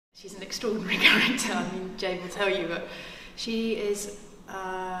She's an extraordinary character. I mean, Jade will tell you, but she is.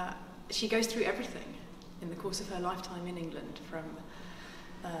 She goes through everything in the course of her lifetime in England, from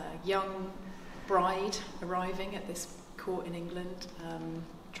a young bride arriving at this court in England,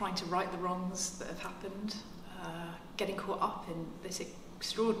 trying to right the wrongs that have happened, getting caught up in this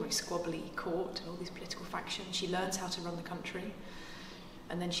extraordinary squabbly court, all these political factions. She learns how to run the country,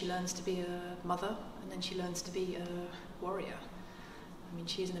 and then she learns to be a mother, and then she learns to be a warrior. I mean,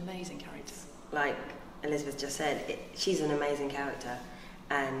 she's an amazing character. Like Elizabeth just said, she's an amazing character,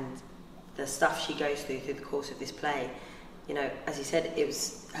 and the stuff she goes through the course of this play, you know, as you said, it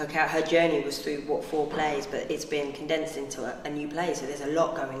was her journey was through 4 plays, but it's been condensed into a new play. So there's a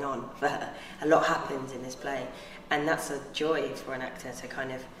lot going on for her. A lot happens in this play, and that's a joy for an actor to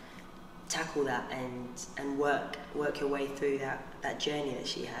kind of tackle that and work your way through that journey that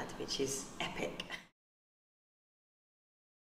she had, which is epic.